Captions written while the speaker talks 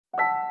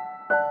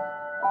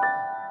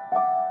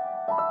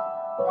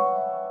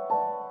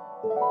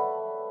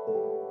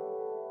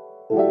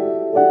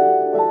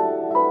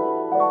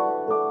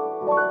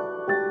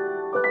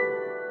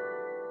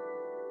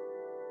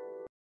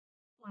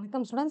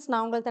Welcome students.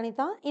 நான் உங்கள்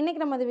தனிதா. இன்னைக்கு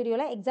நம்ம இந்த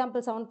வீடியோல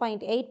example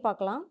 7.8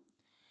 பார்க்கலாம்.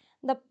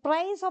 The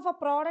price of a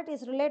product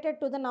is related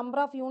to the number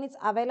of units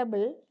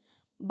available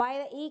by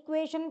the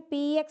equation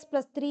px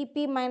plus 3p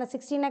minus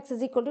 16x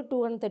is equal to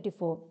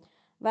 234,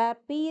 where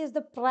p is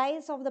the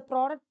price of the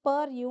product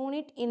per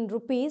unit in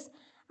rupees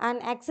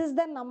and x is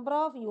the number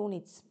of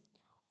units.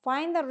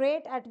 Find the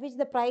rate at which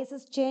the price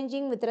is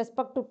changing with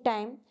respect to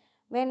time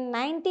when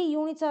 90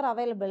 units are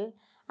available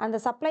and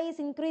the supply is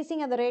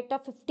increasing at the rate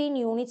of 15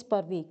 units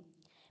per week.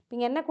 இப்போ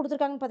இங்கே என்ன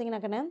கொடுத்துருக்காங்கன்னு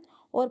பார்த்தீங்கன்னாக்கண்ணே,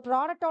 ஒரு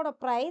ப்ராடக்டோட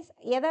price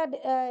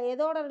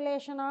எதோட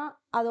ரிலேஷனாக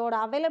அதோட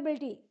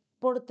availability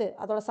பொறுத்து,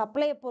 அதோட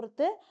சப்ளையை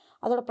பொறுத்து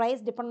அதோட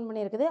ப்ரைஸ் டிபெண்ட்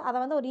பண்ணியிருக்குது. அதை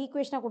வந்து ஒரு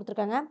ஈக்குவேஷனாக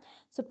கொடுத்துருக்காங்க.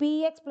 So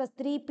px plus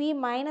 3p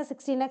minus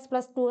 16x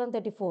plus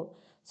 234.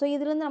 So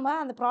இதுலேருந்து நம்ம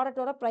அந்த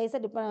ப்ராடக்டோட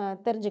ப்ரைஸை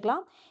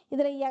தெரிஞ்சுக்கலாம்.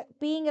 இதில்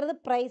பிங்கிறது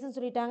ப்ரைஸ்ன்னு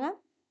சொல்லிட்டாங்க,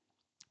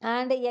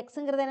 அண்டு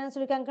எக்ஸுங்கிறது என்னென்னு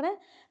சொல்லியிருக்காங்கண்ணே,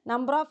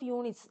 நம்பர் ஆஃப்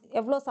யூனிட்ஸ்,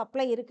 எவ்வளோ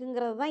சப்ளை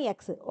இருக்குங்கிறது தான்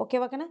எக்ஸு.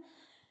 ஓகேவாக்கண்ணே?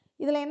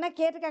 இதில் என்ன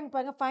கேட்டிருக்காங்க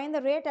பாருங்கள், find the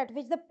rate at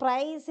which the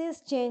price is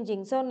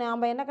changing. So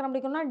நம்ம என்ன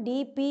கண்டுபிடிக்கணும்னா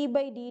டிபி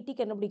பை டிடி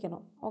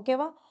கண்டுபிடிக்கணும்.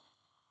 ஓகேவா?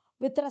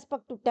 With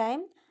respect to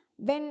time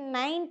when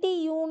 90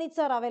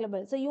 units are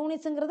available. So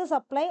யூனிட்ஸுங்கிறது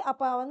supply,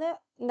 அப்போ வந்து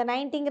இந்த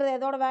 90ங்கிறது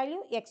எதோட வேல்யூ,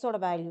 எக்ஸோட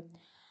value.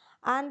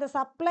 And the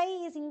supply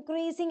is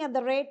increasing at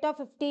the rate of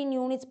 15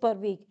 units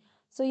per week.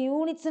 So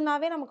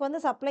யூனிட்ஸ்னாவே நமக்கு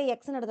வந்து சப்ளை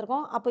எக்ஸ்ன்னு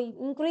எடுத்திருக்கோம். அப்போ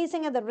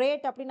இன்க்ரீஸிங் அட் த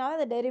ரேட் அப்படின்னாவே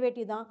அது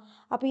டெரிவேட்டிவ் தான்.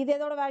 அப்போ இது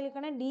எதோட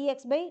வேல்யூக்கான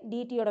dx by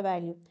டிடியோட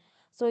value.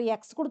 So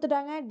X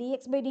கொடுத்துட்டாங்க,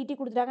 டிஎக்ஸ் பை டிடி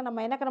கொடுத்துட்டாங்க.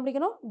 நம்ம என்ன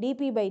கண்டுபிடிக்கணும்,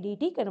 டிபி பை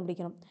டிடி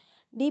கண்டுபிடிக்கணும்.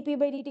 டிபி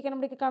பை டிடி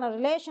கண்டுபிடிக்கான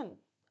ரிலேஷன்,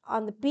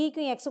 அந்த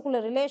பிக்கும் எக்ஸுக்குள்ள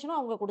ரிலேஷனும்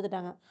அவங்க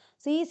கொடுத்துட்டாங்க.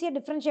 ஸோ ஈஸியாக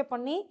டிஃப்ரென்ஷியேட்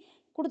பண்ணி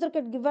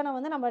கொடுத்துருக்க கிவனை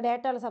வந்து நம்ம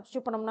டேட்டாவில்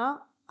சப்ஸ்டியூட் பண்ணோம்னா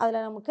அதில்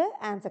நமக்கு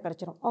ஆன்சர்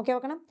கிடச்சிரும். ஓகே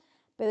ஓகேண்ணா?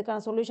 இப்போ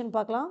இதுக்கான சொல்யூஷன்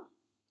பார்க்கலாம்.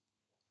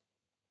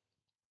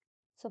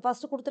 ஸோ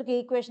ஃபஸ்ட்டு கொடுத்துருக்க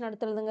ஈக்குவேஷன்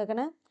எடுத்து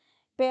எழுதுங்கக்கண்ணே.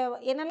 இப்போ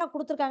என்னெல்லாம்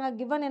கொடுத்துருக்காங்க,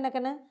 கிவன்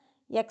என்னக்கண்ணே,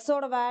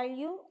 எக்ஸோட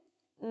வேல்யூ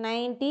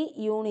 90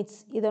 யூனிட்ஸ்,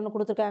 இது ஒன்று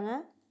கொடுத்துருக்காங்க.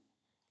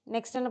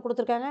 நெக்ஸ்ட் என்ன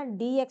கொடுத்துருக்காங்க,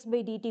 டிஎக்ஸ் பை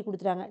டிடி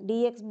கொடுத்துருக்காங்க.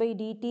 Dx by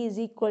DD is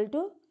equal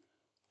to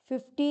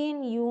 15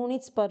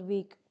 units per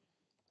week,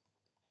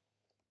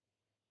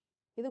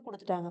 இது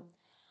கொடுத்துட்டாங்க.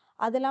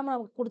 அது இல்லாமல்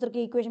நமக்கு கொடுத்துருக்க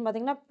ஈக்குவேஷன்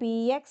பார்த்தீங்கன்னா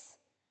px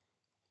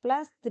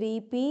plus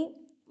 3p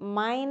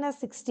minus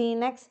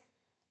 16x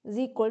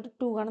is equal to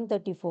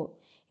 234.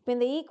 இப்போ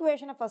இந்த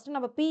ஈக்குவேஷனை ஃபஸ்ட்டு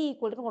நம்ம பி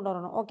ஈக்குவல்ட்டு கொண்டு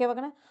வரணும்.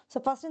 ஓகேவாக்கண்ணே? ஸோ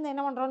ஃபஸ்ட்டு இந்த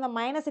என்ன பண்ணுறோம், இந்த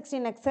மைனஸ்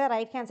 16xை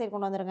ரைட் ஹேண்ட் சைடு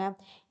கொண்டு வந்துடுங்க.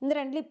 இந்த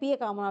ரெண்டுலேயும் பியை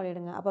காமனாக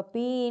விடுங்க. அப்போ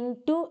B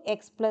into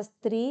X plus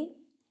 3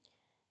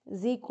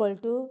 is equal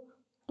to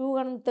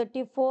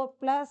 234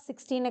 plus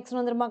 16x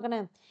வந்துருமாக்கண்ணே.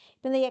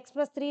 இப்போ இந்த x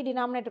plus 3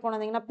 டினாமினேட்டர் கொண்டு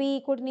வந்தீங்கன்னா p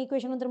equal to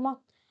ஈக்குவேஷன் வந்துருமா.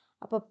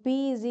 அப்போ p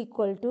is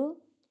equal to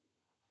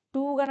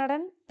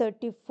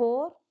 234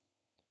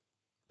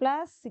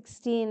 plus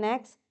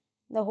 16x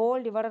the whole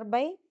divided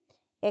by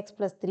x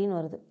plus 3ன்னு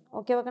வருது.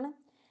 ஓகேவாக்கண்ணே?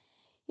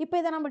 இப்போ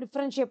இதை நம்ம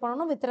டிஃப்ரென்ஷியேட்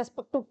பண்ணணும் வித்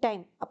ரெஸ்பெக்ட் டு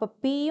டைம். அப்போ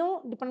பியும்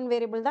டிபெண்ட்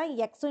வேரியபிள் தான்,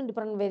 எக்ஸும்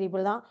டிபெண்ட்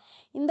வேரியபிள் தான்.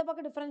 இந்த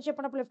பக்கம் டிஃப்ரென்ஷியேட்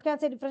பண்ணப்போ லெஃப்ட்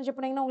ஹேண்ட் சைடு டிஃப்ரென்ஷியேட்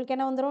பண்ணிங்கன்னா உங்களுக்கு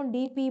என்ன வந்துடும்,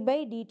 டிபி பை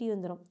டிடி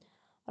வந்துடும்.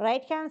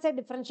 ரைட் ஹேண்ட் சைடு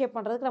டிஃப்ரென்ஷியேட்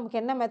பண்ணுறதுக்கு நமக்கு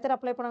என்ன மெத்தட்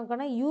அப்ளை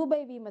பண்ணணும்னா you by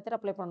we method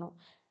apply பண்ணணும்.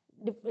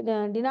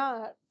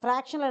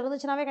 ஃப்ராக்ஷனில்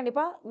இருந்துச்சுனாவே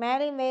கண்டிப்பாக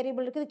மேலேயும்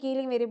வேரியபிள் இருக்குது,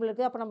 கீழேயும் வேரியபிள்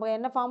இருக்குது. அப்போ நம்ம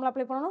என்ன ஃபார்முலா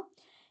அப்ளை பண்ணணும்,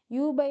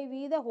 you by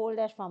we the whole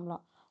dash formula.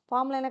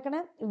 Formula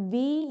என்னக்குன்னா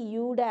we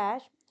you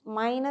dash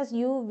minus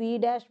you V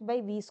dash by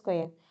V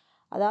square.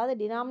 அதாவது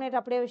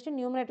டினாமினேட்டர் அப்படியே வச்சுட்டு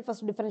நியூமரேட்டர்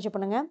ஃபஸ்ட் டிஃப்ரென்ஷியேட்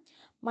பண்ணுங்கள்,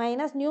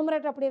 மைனஸ்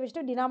நியூமரேட்டர் அப்படியே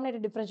வச்சுட்டு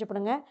டினாமினேட்டர் டிஃப்ரென்ஷியேட்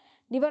பண்ணுங்கள்,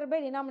 டிவைட் பை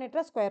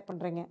டினாமினேட்டரை ஸ்கொயர்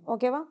பண்ணுறீங்க.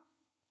 ஓகேவா?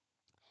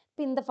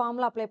 இப்போ இந்த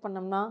ஃபார்முலா அப்ளை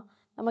பண்ணோம்னா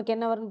நமக்கு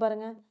என்ன வரும்னு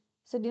பாருங்கள்.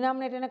 ஸோ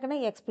டினாமினேட்டர் எனக்குன்னா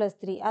எக்ஸ் ப்ளஸ்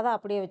 3, அதை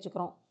அப்படியே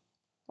வச்சுக்கிறோம்.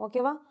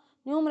 ஓகேவா?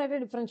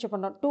 நியூமரேட்டர் டிஃப்ரென்ஷியேட்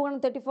பண்ணுறோம்.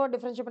 234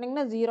 டிஃப்ரென்ஷியேட்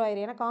பண்ணிங்கன்னா 0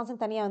 ஆயிரும், ஏன்னா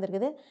கான்ஸ்டன்ட் தனியாக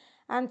வந்திருக்குது.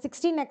 அண்ட்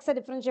 16xை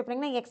டிஃப்ரென்ஷியேட்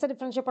பண்ணிங்கன்னா எக்ஸை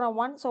டிஃப்ரென்ஷியேட் பண்ண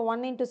 1, ஸோ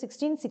 1 into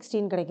 16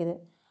 16 கிடைக்குது.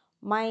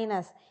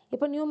 மைனஸ்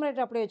இப்போ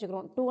நியூமரேட்டர் அப்படியே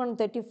வச்சுக்கிறோம்.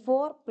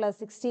 234 ப்ளஸ்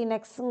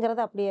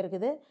 16xங்கிறது அப்படியே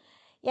இருக்குது.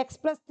 எக்ஸ்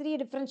ப்ளஸ் 3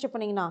 டிஃப்ரென்ஷியேட்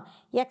பண்ணிங்கன்னா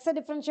எக்ஸை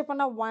டிஃப்ரென்ஷியேட்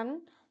பண்ணால் 1,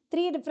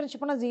 3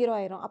 டிஃப்ரென்ஷியேட் பண்ணால் 0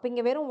 ஆயிரும். அப்போ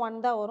இங்கே வெறும்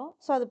 1 தான் வரும்.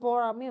 ஸோ அது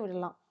போடாமே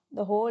விடலாம்.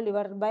 The whole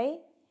divided by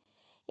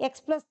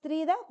X plus 3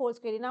 தான் ஹோல்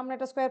ஸ்கொயர்.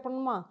 டினாமினேட்டர் ஸ்கொயர்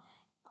பண்ணணுமா,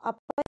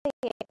 அப்போ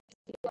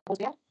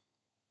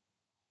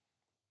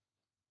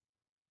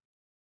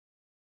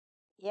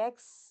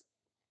எக்ஸ்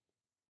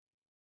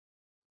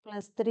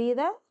ப்ளஸ் 3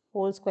 தான்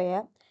ஹோல்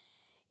ஸ்கொயர்.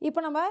 இப்போ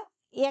நம்ம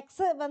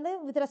எக்ஸை வந்து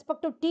with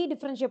respect to D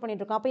differentiate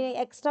பண்ணிட்டுருக்கோம். அப்போ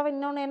எக்ஸ்ட்ராவை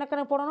இன்னொன்று என்ன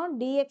கணக்கு போடணும்,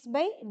 டிஎக்ஸ்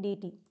பை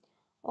டிடி.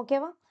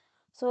 ஓகேவா?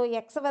 ஸோ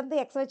எக்ஸை வந்து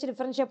எக்ஸ் வச்சு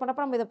டிஃப்ரென்ஷியேட்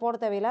பண்ணப்போ நம்ம இதை போட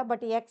தேவையில்லை.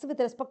 But X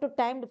with respect to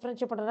time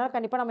differentiate பண்ணுறதுனால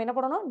கண்டிப்பாக நம்ம என்ன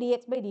பண்ணணும்,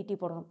 டிஎக்ஸ் பை டிடி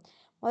போடணும்.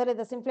 முதல்ல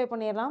இதை சிம்ப்ளை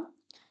பண்ணிடலாம்.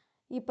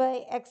 இப்போ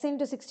எக்ஸ்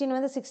இன்ட்டு 16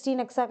 வந்து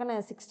 16x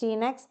ஆகணும்.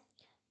 16x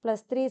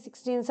plus 3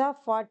 16s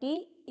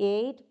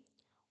 48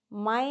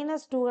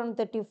 minus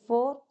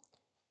 234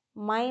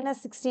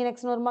 minus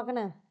 16xன்னு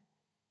வருமாக்கண்ணே.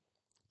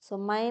 So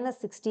minus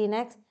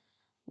 16x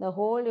the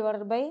whole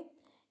divided by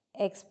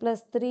x plus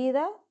 3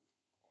 the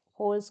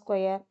whole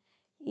square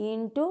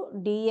into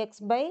dx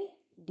by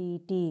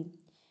dt.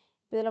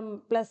 இதில்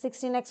plus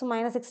 16x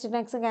minus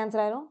 16x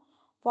cancel ஆயிரும்.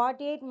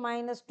 48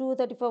 minus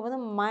 234 வந்து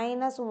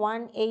மைனஸ்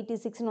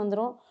 186ன்னு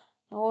வந்துடும்.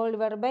 Whole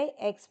divide by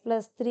X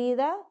plus 3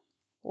 the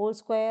whole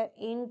square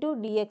into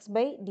dx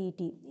by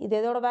dt. இது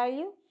எதோட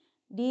value?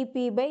 dp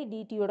by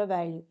dt ஓட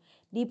value.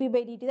 dp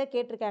by dt தான்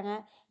கேட்டிருக்காங்க.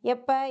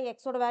 எப்போ x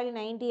ஓட வேல்யூ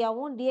 90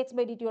 ஆகும், dx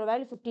by dt ஓட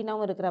வேல்யூ 15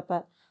 ஆகும் இருக்கிறப்ப.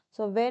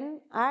 So when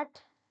at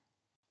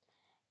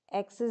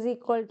x is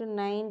equal to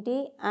 90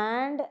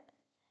 and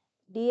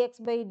dx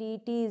by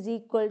dt is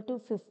equal to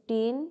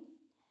 15,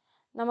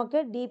 நமக்கு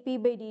dp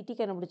by dt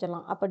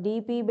கண்டுபிடிச்சிடலாம். அப்போ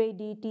dp by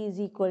dt is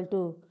equal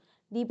to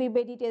dp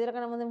by dt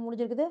எதில் நம்ம வந்து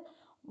முடிஞ்சிருக்குது?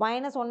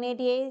 minus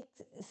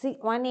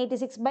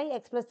 186 by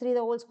x plus 3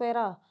 the whole square.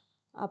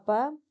 அப்போ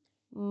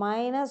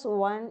minus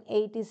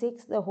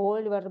 186 the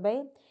whole divided by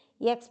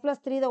x plus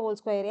 3 the whole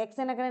square. x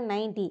என்னக்கு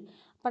 90.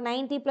 அப்போ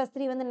 90 plus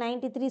 3 வந்து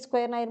 93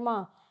 square ஆயிருமா?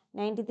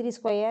 93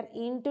 square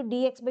into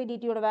dx by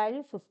dt ஓட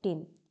value 15.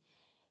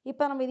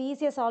 இப்போ நம்ம இது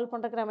ஈஸியாக சால்வ்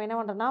பண்ணுறதுக்கு நம்ம என்ன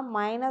பண்ணுறோம்னா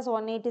minus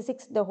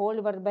 186 the whole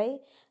divided by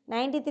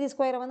 93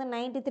 ஸ்கொயரை வந்து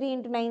 93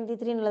 into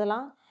 93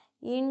 எழுதலாம்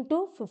into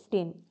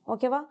 15.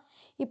 ஓகேவா?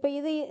 இப்போ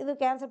இது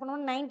கேன்சல்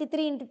பண்ணோம்னா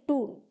 93 into 2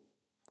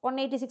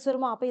 186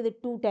 வருமா? அப்போ இது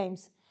 2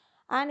 times.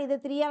 அண்ட் இது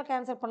 3ஆல்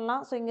கேன்சல்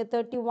பண்ணலாம். ஸோ இங்கே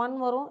 31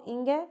 வரும்,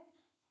 இங்கே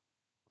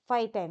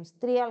 5 times.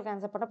 3ஆல்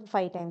கேன்சல் பண்ண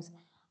 5 times.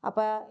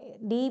 அப்போ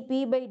dp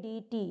by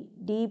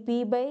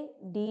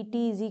dt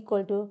is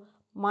equal to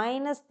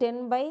minus 10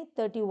 by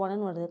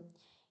 31 வருது.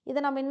 இதை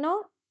நம்ம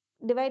இன்னும்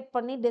டிவைட்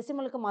பண்ணி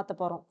டெசிமலுக்கு மாற்ற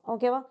போகிறோம்.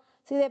 ஓகேவா?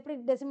 ஸோ இதை எப்படி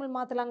டெசிமல்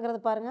மாற்றலாங்கிறது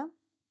பாருங்கள்.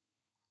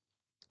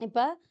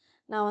 இப்போ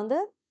நான் வந்து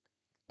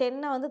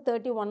 10 வந்து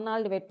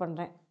 31ஆல் டிவைட்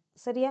பண்ணுறேன்.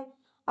 சரியா?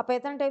 அப்போ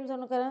எத்தனை டைம்ஸ்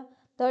ஒன்றுக்கு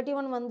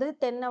 31 வந்து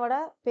 10 விட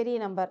பெரிய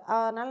நம்பர்.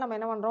 அதனால் நம்ம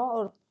என்ன பண்ணுறோம்,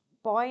 ஒரு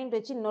பாயிண்ட்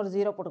வச்சு இன்னொரு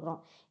 0 போட்டுக்கிறோம்.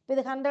 இப்போ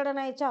இது 100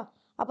 ஆயிடுச்சா?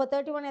 அப்போ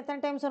 31 எத்தனை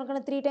டைம்ஸ்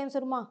இருக்குன்னு 3 டைம்ஸ்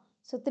வருமா?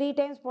 ஸோ 3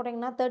 டைம்ஸ்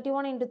போட்டிங்கன்னா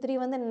 31 into 3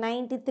 வந்து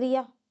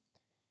 93.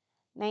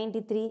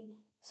 93.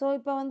 ஸோ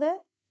இப்போ வந்து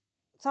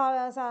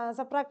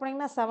சப்ராக்ட்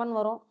பண்ணிங்கன்னா 7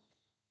 வரும்.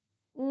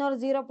 இன்னொரு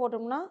 0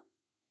 போட்டோம்னா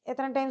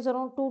எத்தனை டைம்ஸ்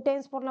வரும்? 2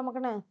 டைம்ஸ் போடலாம்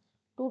மக்கண்ணே.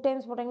 2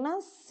 டைம்ஸ் போட்டிங்கன்னா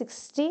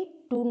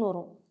 62ன்னு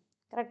வரும்.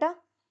 கரெக்டாக?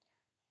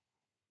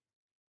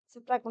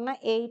 சப்ராக்ட்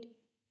பண்ணால் 8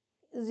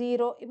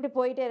 0 இப்படி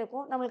போயிட்டே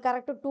இருக்கும். நம்மளுக்கு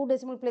கரெக்டாக 2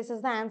 டெசிமல்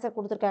பிளேசஸ் தான் ஆன்சர்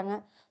கொடுத்துருக்காங்க.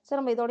 ஸோ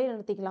நம்ம இதோடய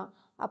நிறுத்திக்கலாம்.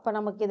 அப்போ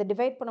நமக்கு இதை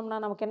டிவைட் பண்ணோம்னா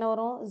நமக்கு என்ன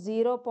வரும்?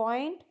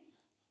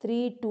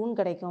 0.32ன்னு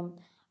கிடைக்கும்.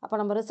 அப்போ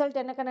நம்ம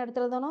ரிசல்ட் என்ன கண்ணு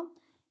எடுத்துருந்தோம்?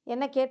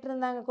 என்ன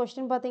கேட்டிருந்தாங்க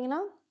கொஸ்டின்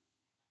பார்த்தீங்கன்னா,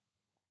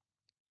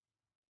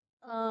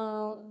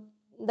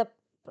 the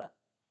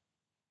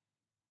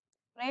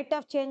rate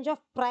of change of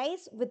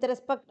price with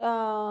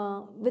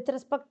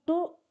respect to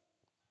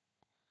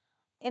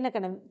என்ன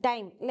கண்ணு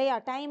டைம் இல்லையா?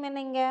 டைம் என்ன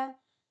இங்கே?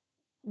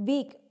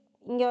 வீக்.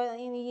 இங்கே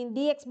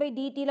dx by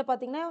dtயில்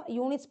பார்த்தீங்கன்னா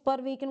யூனிட்ஸ்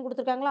பர் வீக்குன்னு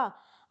கொடுத்துருக்காங்களா?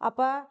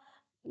 அப்போ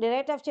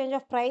ரேட் ஆஃப் சேஞ்ச்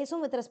ஆஃப்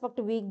ப்ரைஸும் வித் ரெஸ்பெக்ட்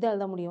டு வீக் தான்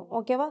எழுத முடியும்.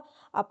 ஓகேவா?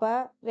 அப்போ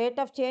ரேட்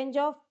ஆஃப் சேஞ்ச்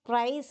ஆஃப்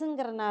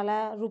ப்ரைஸுங்கிறனால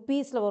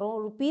ருப்பீஸில் வரும்,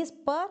 ருப்பீஸ்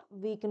பர்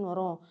வீக்குன்னு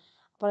வரும்.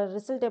 அப்போ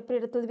ரிசல்ட் எப்படி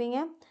எடுத்துடுவீங்க?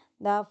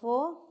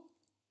 therefore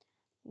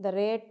the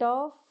rate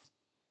of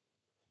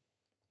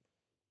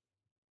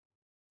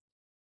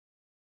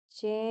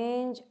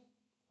change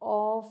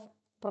of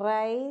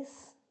price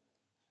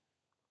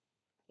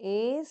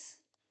is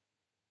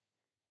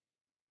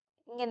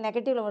இங்கே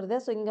நெகட்டிவில் வருது.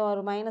 ஸோ இங்கே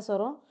ஒரு மைனஸ்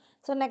வரும்.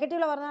 ஸோ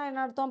நெகட்டிவில் வரதுனால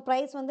என்ன அர்த்தம்?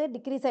 ப்ரைஸ் வந்து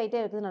டிக்ரீஸ் ஆகிட்டே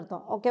இருக்குதுன்னு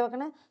அர்த்தம்.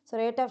 ஓகேவாக்கண்ணே? So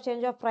rate of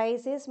change of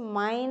price is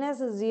minus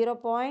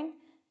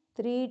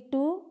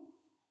 0.32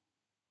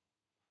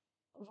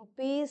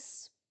 rupees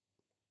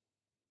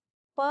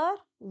per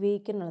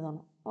வீக்குன்னு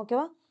எழுதணும்.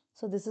 ஓகேவா?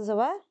 So this is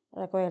our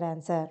required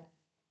answer.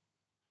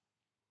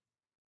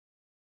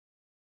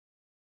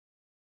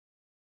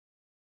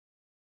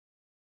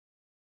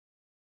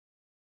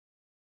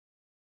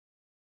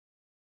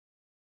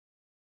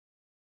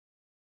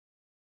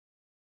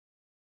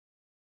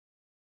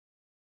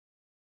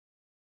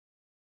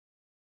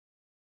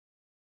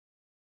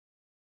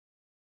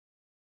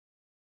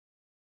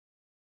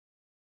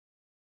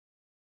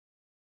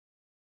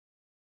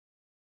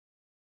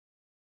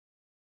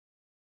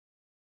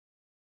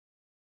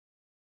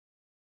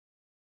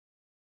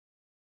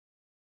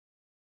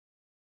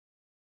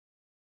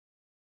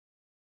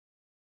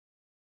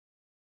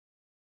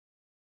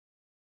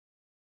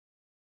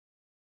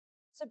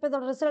 So இப்போ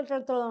இதோட ரிசல்ட்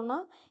எடுத்துட்டோம்னா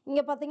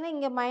இங்கே பார்த்தீங்கன்னா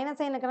இங்கே மைனஸ்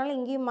சைனுக்கனால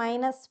இங்கேயும்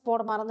மைனஸ்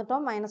போட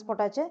மறந்துட்டோம், மைனஸ்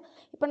போட்டாச்சு.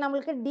 இப்போ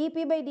நம்மளுக்கு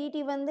டிபி பை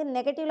டிடி வந்து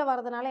நெகட்டிவில்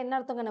வரதுனால என்ன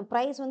அர்த்தங்க?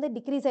 ப்ரைஸ் வந்து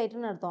டிக்ரீஸ்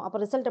ஆகிட்டுன்னு அர்த்தம்.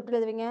 அப்போ ரிசல்ட் எப்படி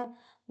எழுதுவீங்க?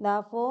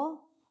 therefore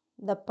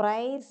the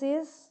price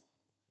is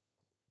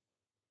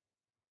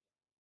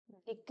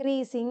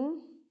decreasing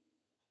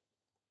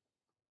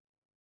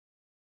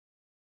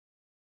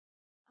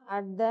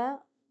at the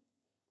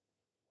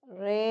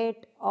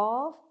rate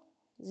of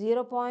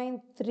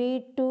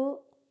 0.32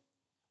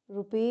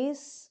 rupees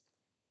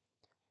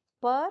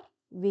per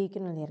week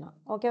ன்னு எழுதிடலாம்.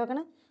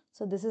 ஓகேவாக்கண்ணா?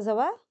 So this is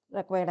our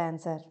required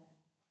answer.